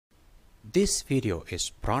This video is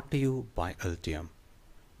brought to you by Altium.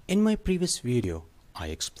 In my previous video, I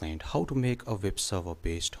explained how to make a web server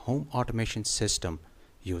based home automation system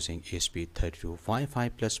using ESP32 Wi-Fi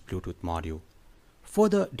plus Bluetooth module. For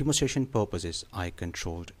the demonstration purposes, I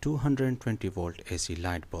controlled 220 volt AC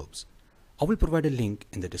light bulbs. I will provide a link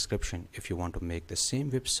in the description if you want to make the same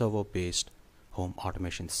web server based home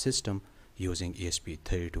automation system using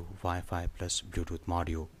ESP32 Wi-Fi plus Bluetooth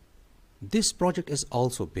module. This project is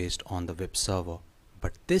also based on the web server,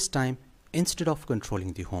 but this time instead of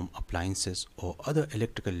controlling the home appliances or other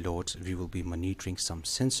electrical loads, we will be monitoring some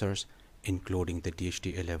sensors including the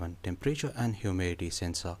DHT11 Temperature and Humidity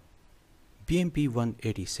Sensor,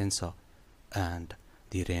 BMP180 Sensor and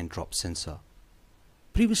the Raindrop Sensor.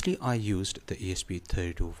 Previously I used the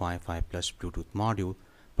ESP32 Wi-Fi plus Bluetooth module,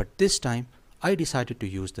 but this time I decided to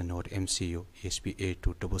use the Nodemcu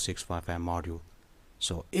ESP8266 Wi-Fi module.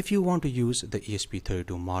 So if you want to use the ESP32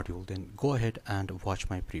 module, then go ahead and watch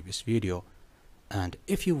my previous video. And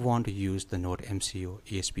if you want to use the Nodemcu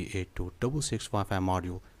ESP8266 Wi-Fi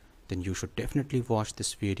module, then you should definitely watch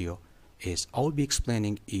this video, as I will be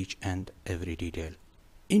explaining each and every detail.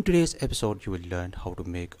 In today's episode, you will learn how to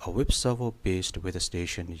make a web server based weather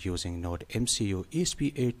station using Nodemcu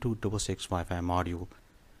ESP8266 Wi-Fi module,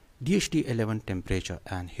 DHT11 Temperature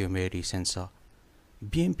and Humidity Sensor,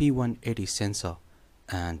 BMP180 Sensor,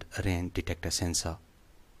 and rain detector sensor.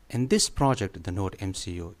 In this project, the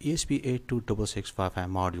Nodemcu ESP8266 Wi-Fi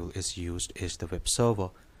module is used as the web server,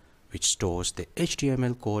 which stores the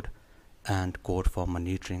HTML code and code for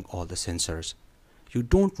monitoring all the sensors. You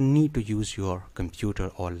don't need to use your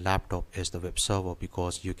computer or laptop as the web server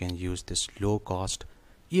because you can use this low-cost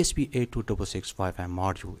ESP8266 Wi-Fi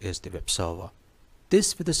module as the web server.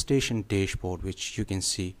 This weather station dashboard, which you can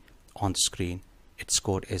see on the screen, its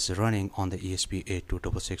code is running on the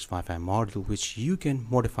ESP8266 Wi-Fi module, which you can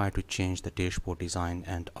modify to change the dashboard design,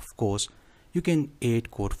 and of course you can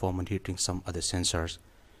add code for monitoring some other sensors.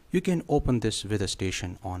 You can open this weather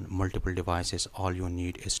station on multiple devices. All you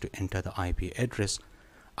need is to enter the IP address.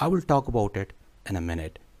 I will talk about it in a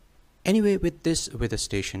minute. Anyway, with this weather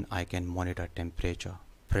station I can monitor temperature,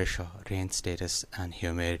 pressure, rain status and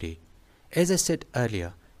humidity. As I said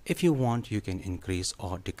earlier, if you want, you can increase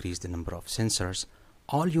or decrease the number of sensors.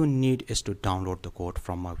 All you need is to download the code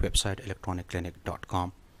from my website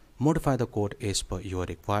electronicclinic.com, modify the code as per your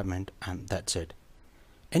requirement, and that's it.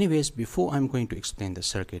 Anyways, before I'm going to explain the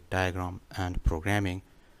circuit diagram and programming,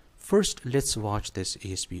 first let's watch this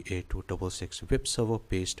ESP8266 web server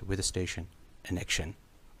based weather station in action.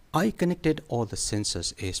 I connected all the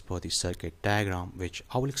sensors as per the circuit diagram, which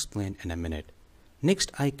I will explain in a minute.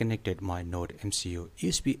 Next, I connected my Nodemcu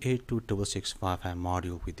ESP8266 Wi-Fi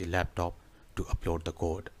module with the laptop to upload the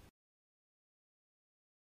code.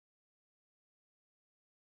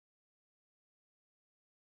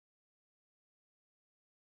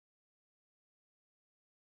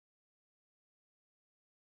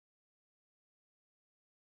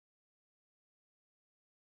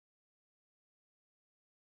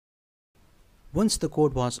 Once the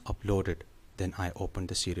code was uploaded, then I opened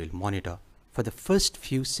the serial monitor. For the first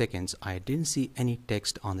few seconds, I didn't see any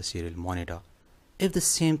text on the serial monitor. If the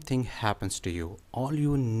same thing happens to you, all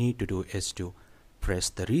you need to do is to press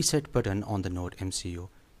the reset button on the Nodemcu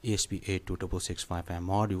ESP8266 Wi-Fi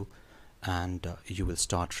module and you will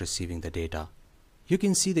start receiving the data. You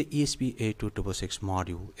can see the ESP8266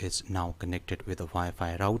 module is now connected with a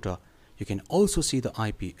Wi-Fi router. You can also see the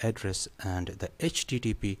IP address and the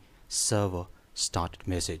HTTP server started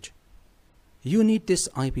message. You need this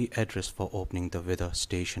IP address for opening the weather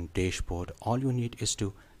station dashboard. All you need is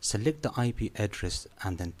to select the IP address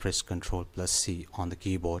and then press Ctrl+C on the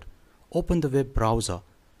keyboard. Open the web browser,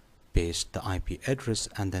 paste the IP address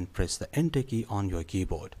and then press the enter key on your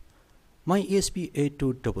keyboard. My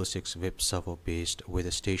ESP8266 web server based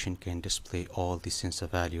weather station can display all the sensor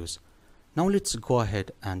values. Now let's go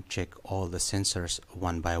ahead and check all the sensors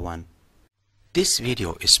one by one. This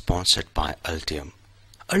video is sponsored by Altium.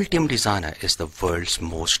 Altium Designer is the world's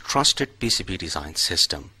most trusted PCB design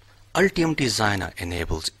system. Altium Designer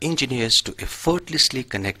enables engineers to effortlessly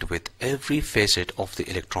connect with every facet of the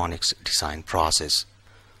electronics design process.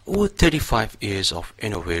 Over 35 years of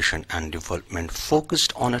innovation and development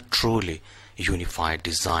focused on a truly unified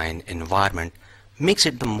design environment makes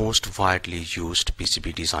it the most widely used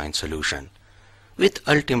PCB design solution. With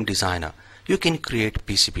Altium Designer, you can create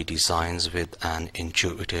PCB designs with an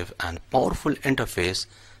intuitive and powerful interface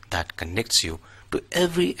that connects you to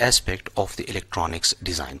every aspect of the electronics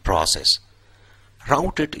design process.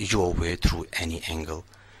 Route it your way through any angle,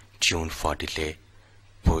 tune for delay,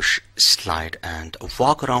 push, slide and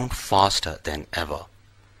walk around faster than ever.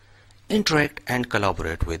 Interact and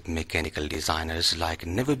collaborate with mechanical designers like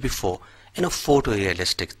never before in a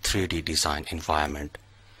photorealistic 3D design environment.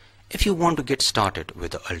 If you want to get started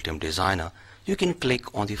with the Altium Designer, you can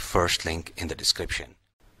click on the first link in the description.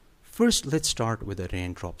 First, let's start with the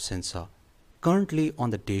Raindrop Sensor. Currently on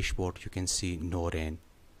the dashboard you can see no rain.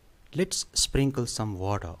 Let's sprinkle some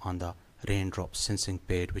water on the raindrop sensing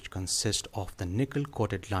pad, which consists of the nickel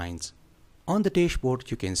coated lines. On the dashboard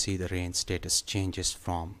you can see the rain status changes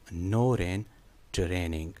from no rain to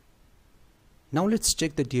raining. Now let's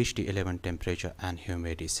check the DHT11 temperature and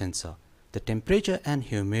humidity sensor. The temperature and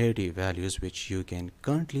humidity values which you can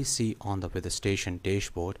currently see on the weather station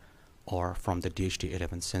dashboard or from the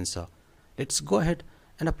DHT11 sensor. Let's go ahead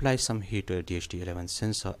and apply some heat to the DHT11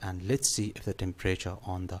 sensor and let's see if the temperature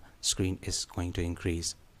on the screen is going to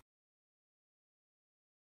increase.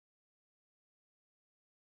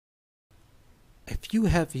 If you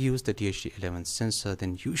have used the DHT11 sensor,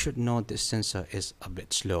 then you should know this sensor is a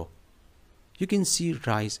bit slow. You can see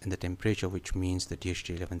rise in the temperature, which means the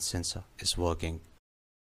DHT11 sensor is working.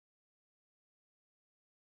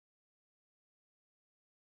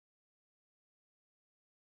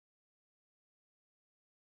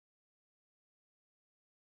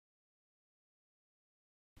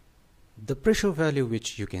 The pressure value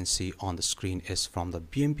which you can see on the screen is from the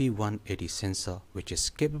BMP180 sensor, which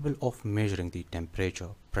is capable of measuring the temperature,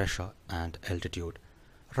 pressure and altitude.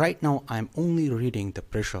 Right now I am only reading the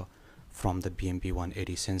pressure from the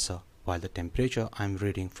BMP180 sensor, while the temperature I am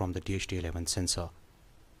reading from the DHT11 sensor.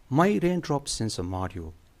 My Raindrop Sensor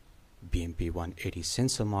module, BMP180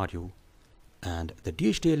 sensor module and the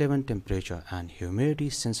DHT11 temperature and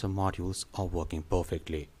humidity sensor modules are working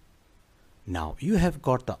perfectly. Now you have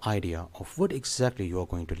got the idea of what exactly you are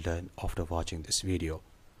going to learn after watching this video.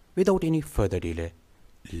 Without any further delay,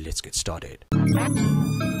 let's get started.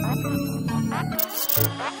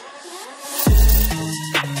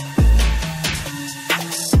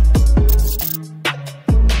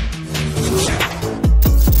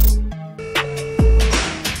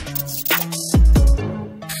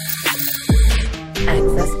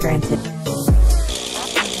 Access granted.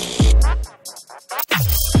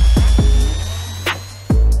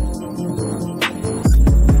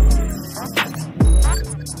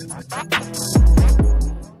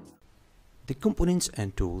 The components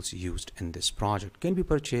and tools used in this project can be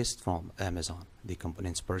purchased from Amazon. The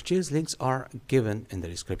components purchase links are given in the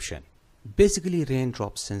description. Basically,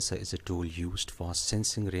 Raindrop Sensor is a tool used for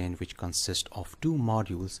sensing rain, which consists of two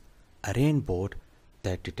modules, a rain board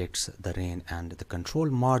that detects the rain and the control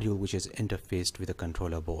module which is interfaced with the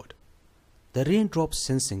controller board. The raindrop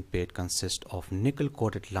sensing pad consists of nickel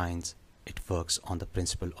coated lines. It works on the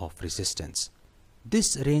principle of resistance.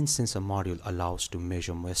 This rain sensor module allows to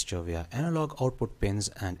measure moisture via analog output pins,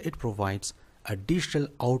 and it provides a digital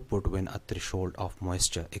output when a threshold of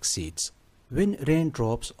moisture exceeds. When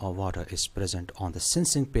raindrops or water is present on the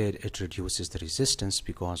sensing pad, it reduces the resistance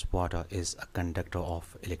because water is a conductor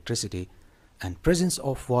of electricity and presence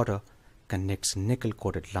of water connects nickel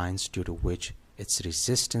coated lines, due to which its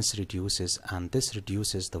resistance reduces, and this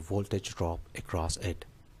reduces the voltage drop across it.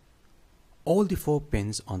 All the 4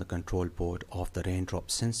 pins on the control board of the raindrop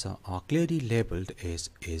sensor are clearly labeled as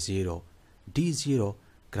A0, D0,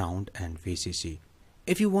 ground and VCC.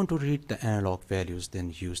 If you want to read the analog values,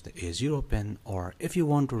 then use the A0 pin, or if you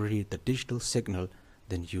want to read the digital signal,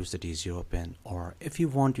 then use the D0 pin, or if you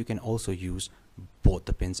want, you can also use both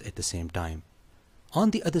the pins at the same time. On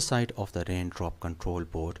the other side of the raindrop control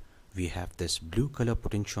board, we have this blue color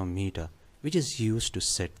potentiometer, which is used to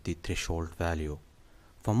set the threshold value.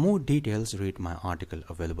 For more details, read my article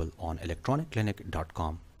available on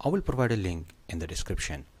electronicclinic.com. I will provide a link in the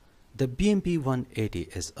description. The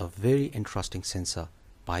BMP180 is a very interesting sensor.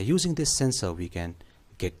 By using this sensor, we can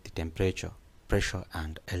get the temperature, pressure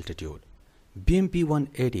and altitude.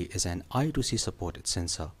 BMP180 is an I2C supported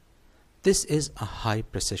sensor. This is a high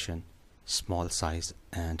precision, small size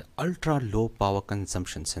and ultra low power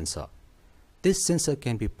consumption sensor. This sensor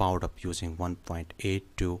can be powered up using 1.8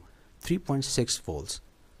 to 3.6 volts.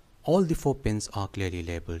 All the 4 pins are clearly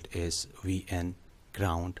labeled as VN,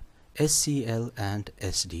 ground, SCL and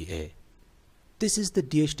SDA. This is the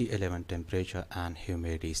DHT11 temperature and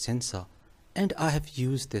humidity sensor, and I have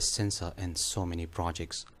used this sensor in so many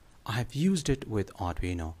projects. I have used it with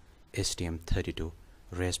Arduino, STM32,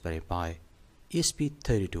 Raspberry Pi,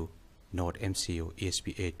 ESP32, Nodemcu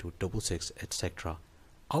ESP8266, etc.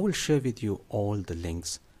 I will share with you all the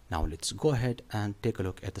links. Now let's go ahead and take a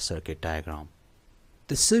look at the circuit diagram.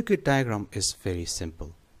 The circuit diagram is very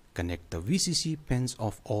simple. Connect the VCC pins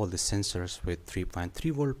of all the sensors with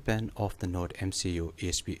 3.3 volt pin of the Nodemcu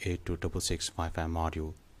ESP8266 Wi-Fi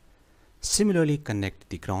module. Similarly, connect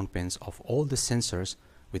the ground pins of all the sensors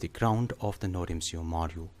with the ground of the Nodemcu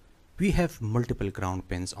module. We have multiple ground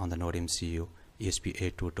pins on the Nodemcu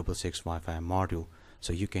ESP8266 Wi-Fi module,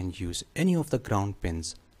 so you can use any of the ground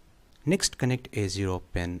pins. Next, connect A0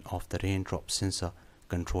 pin of the Raindrop Sensor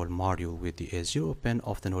control module with the A0 pin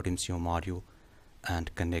of the Nodemcu module,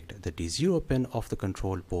 and connect the D0 pin of the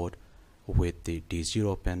control board with the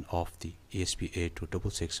D0 pin of the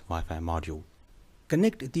ESP8266 Wi-Fi module.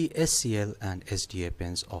 Connect the SCL and SDA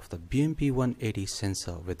pins of the BMP180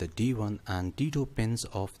 sensor with the D1 and D2 pins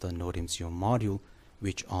of the Nodemcu module,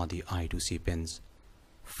 which are the I2C pins.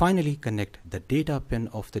 Finally, connect the data pin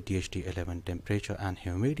of the DHT11 Temperature and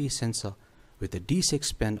Humidity Sensor with the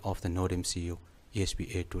D6 pin of the Nodemcu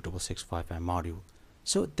ESP8266 Wi-Fi module.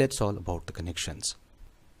 So that's all about the connections.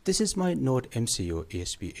 This is my Nodemcu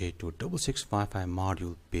ESP8266 Wi-Fi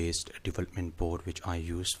module based development board, which I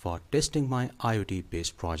use for testing my IoT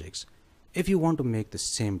based projects. If you want to make the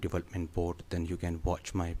same development board, then you can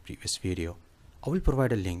watch my previous video. I will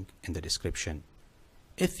provide a link in the description.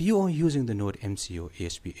 If you are using the Nodemcu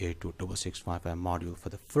ESP8266 Wi-Fi module for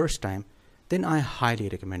the first time, then I highly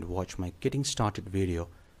recommend watch my getting started video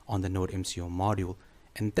on the Nodemcu module.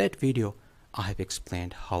 In that video, I have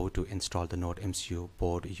explained how to install the Nodemcu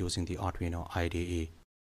board using the Arduino IDE.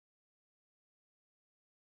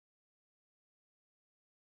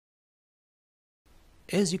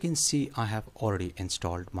 As you can see, I have already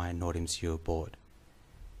installed my Nodemcu board.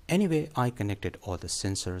 Anyway, I connected all the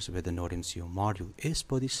sensors with the Nodemcu module as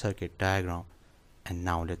per the circuit diagram, and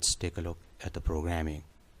now let's take a look at the programming.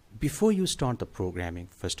 Before you start the programming,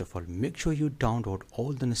 first of all, make sure you download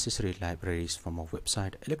all the necessary libraries from our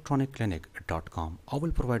website electronicclinic.com. I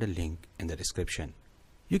will provide a link in the description.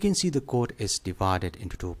 You can see the code is divided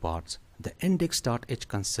into two parts. The index.h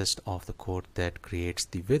consists of the code that creates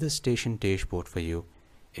the weather station dashboard for you.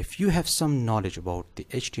 If you have some knowledge about the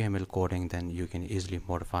HTML coding, then you can easily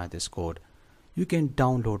modify this code. You can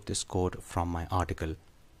download this code from my article.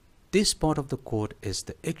 This part of the code is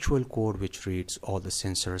the actual code which reads all the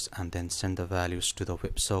sensors and then send the values to the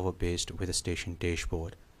web server based weather station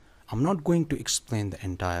dashboard. I'm not going to explain the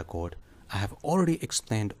entire code. I have already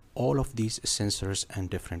explained all of these sensors and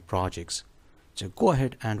different projects. So go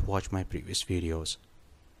ahead and watch my previous videos.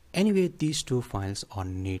 Anyway, these two files are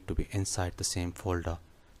need to be inside the same folder.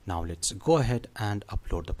 Now let's go ahead and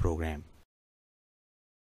upload the program.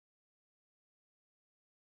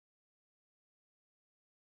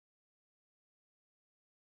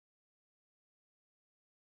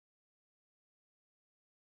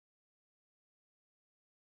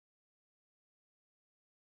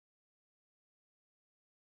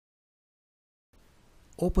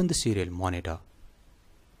 Open the serial monitor,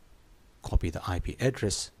 copy the IP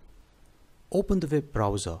address, open the web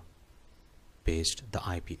browser, paste the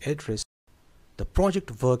IP address. The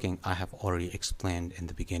project working I have already explained in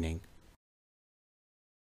the beginning.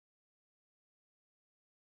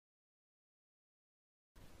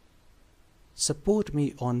 Support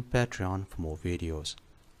me on Patreon for more videos.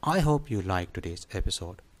 I hope you liked today's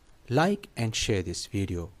episode. Like and share this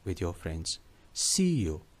video with your friends. See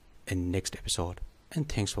you in next episode, and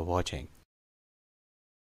thanks for watching.